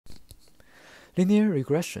Linear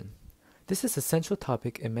regression. This is a central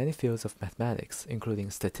topic in many fields of mathematics, including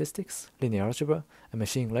statistics, linear algebra, and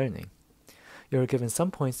machine learning. You are given some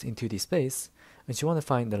points in 2D space, and you want to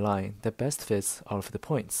find the line that best fits all of the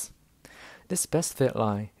points. This best fit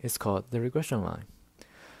line is called the regression line.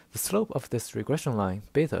 The slope of this regression line,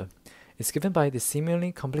 beta, is given by this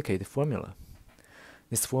seemingly complicated formula.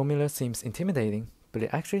 This formula seems intimidating, but it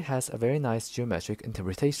actually has a very nice geometric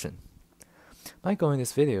interpretation. My goal in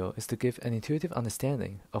this video is to give an intuitive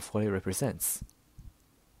understanding of what it represents.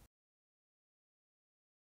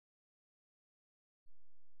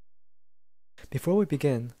 Before we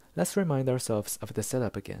begin, let's remind ourselves of the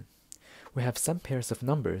setup again. We have some pairs of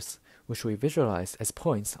numbers, which we visualize as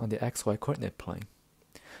points on the xy coordinate plane.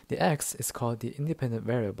 The x is called the independent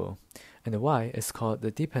variable, and the y is called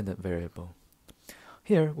the dependent variable.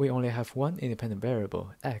 Here, we only have one independent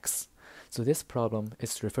variable, x, so this problem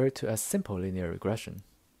is referred to as simple linear regression.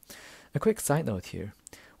 A quick side note here,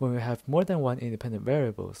 when we have more than one independent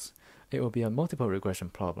variables, it will be a multiple regression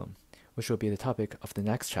problem, which will be the topic of the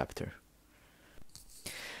next chapter.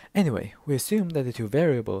 Anyway, we assume that the two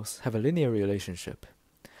variables have a linear relationship.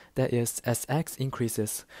 That is, as x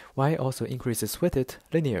increases, y also increases with it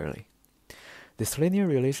linearly. This linear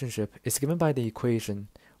relationship is given by the equation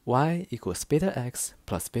y equals beta x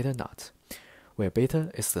plus beta naught, where beta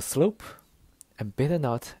is the slope and beta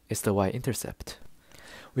naught is the y-intercept.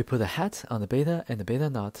 We put a hat on the beta and the beta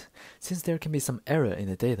naught since there can be some error in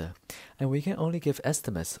the data, and we can only give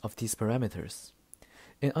estimates of these parameters.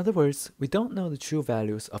 In other words, we don't know the true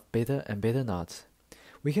values of beta and beta naught.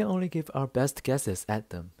 We can only give our best guesses at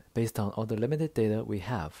them based on all the limited data we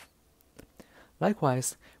have.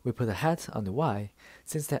 Likewise, we put a hat on the y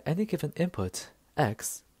since at any given input,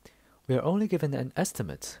 x, we are only given an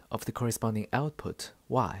estimate of the corresponding output,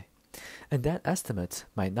 y, and that estimate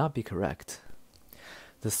might not be correct.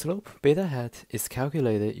 The slope beta hat is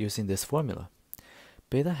calculated using this formula.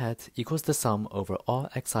 Beta hat equals the sum over all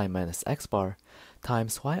xi minus x bar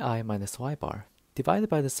times yi minus y bar divided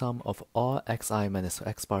by the sum of all xi minus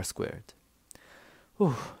x bar squared.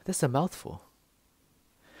 Whew, that's a mouthful.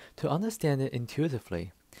 To understand it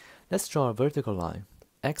intuitively, let's draw a vertical line,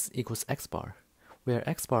 x equals x bar, where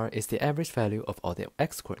x bar is the average value of all the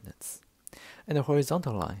x coordinates, and a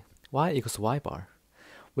horizontal line, y equals y bar,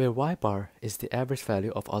 where y bar is the average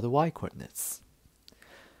value of all the y coordinates.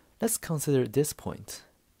 Let's consider this point,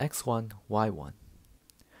 x1, y1.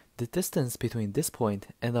 The distance between this point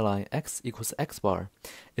and the line x equals x bar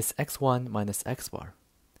is x1 minus x bar.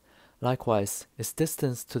 Likewise, its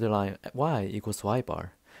distance to the line y equals y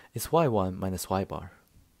bar is y1 minus y bar.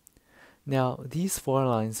 Now, these four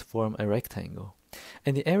lines form a rectangle,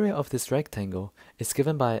 and the area of this rectangle is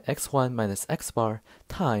given by x1 minus x bar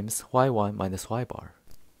times y1 minus y bar.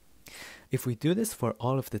 If we do this for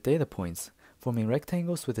all of the data points, forming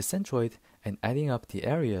rectangles with the centroid and adding up the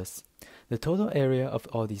areas, the total area of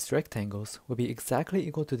all these rectangles will be exactly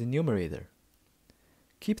equal to the numerator.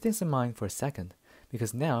 Keep this in mind for a second,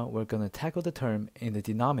 because now we're going to tackle the term in the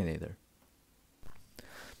denominator.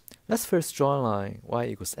 Let's first draw a line y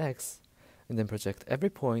equals x, and then project every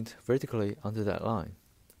point vertically onto that line.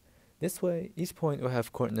 This way, each point will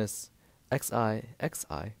have coordinates xi,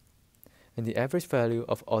 xi, and the average value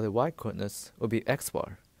of all the y coordinates will be x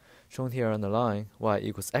bar, shown here on the line y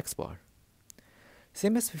equals x bar.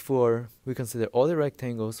 Same as before, we consider all the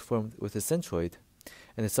rectangles formed with the centroid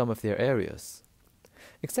and the sum of their areas.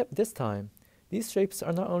 Except this time, these shapes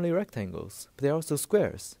are not only rectangles, but they are also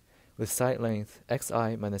squares, with side length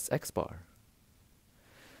xi minus x bar.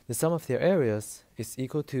 The sum of their areas is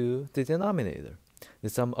equal to the denominator, the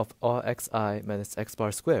sum of all xi minus x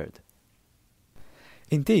bar squared.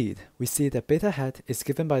 Indeed, we see that beta hat is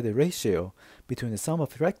given by the ratio between the sum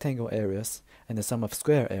of rectangle areas and the sum of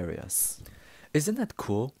square areas. Isn't that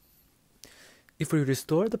cool? If we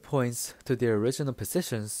restore the points to their original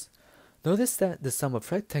positions, notice that the sum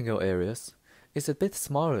of rectangle areas is a bit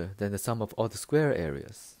smaller than the sum of all the square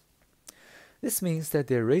areas. This means that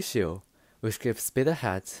their ratio, which gives beta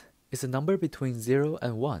hat, is a number between 0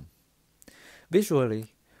 and 1.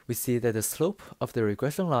 Visually, we see that the slope of the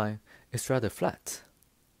regression line is rather flat.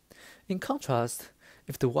 In contrast,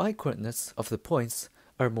 if the y-coordinates of the points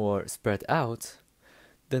are more spread out,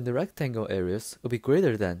 then the rectangle areas will be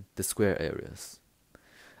greater than the square areas.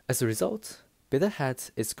 As a result, beta hat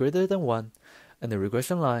is greater than 1, and the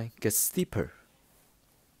regression line gets steeper.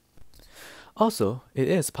 Also, it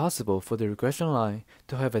is possible for the regression line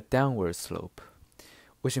to have a downward slope,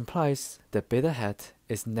 which implies that beta hat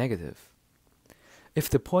is negative. If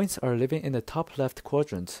the points are living in the top left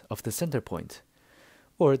quadrant of the center point,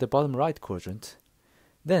 or the bottom right quadrant,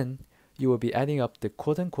 then you will be adding up the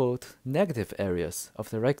quote-unquote negative areas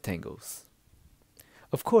of the rectangles.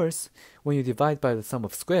 Of course, when you divide by the sum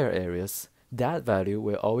of square areas, that value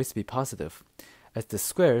will always be positive, as the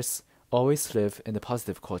squares always live in the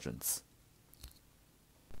positive quadrants.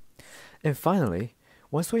 And finally,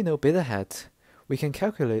 once we know beta hat, we can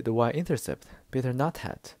calculate the y-intercept, beta naught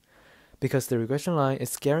hat, because the regression line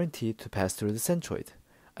is guaranteed to pass through the centroid,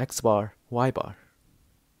 x bar, y bar.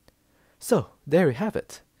 So, there we have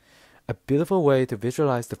it. A beautiful way to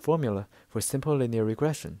visualize the formula for simple linear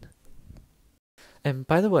regression. And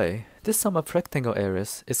by the way, this sum of rectangle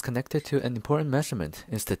areas is connected to an important measurement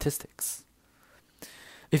in statistics.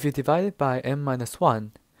 If you divide it by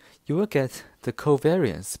n-1, you will get the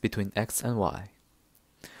covariance between x and y.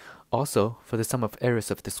 Also, for the sum of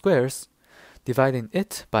areas of the squares, dividing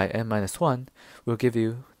it by n-1 will give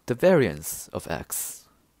you the variance of x.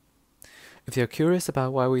 If you're curious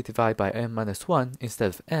about why we divide by n-1 instead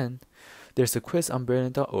of n, there's a quiz on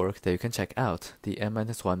brilliant.org that you can check out, the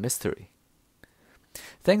n-1 mystery.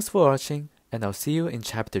 Thanks for watching, and I'll see you in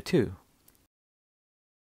Chapter 2.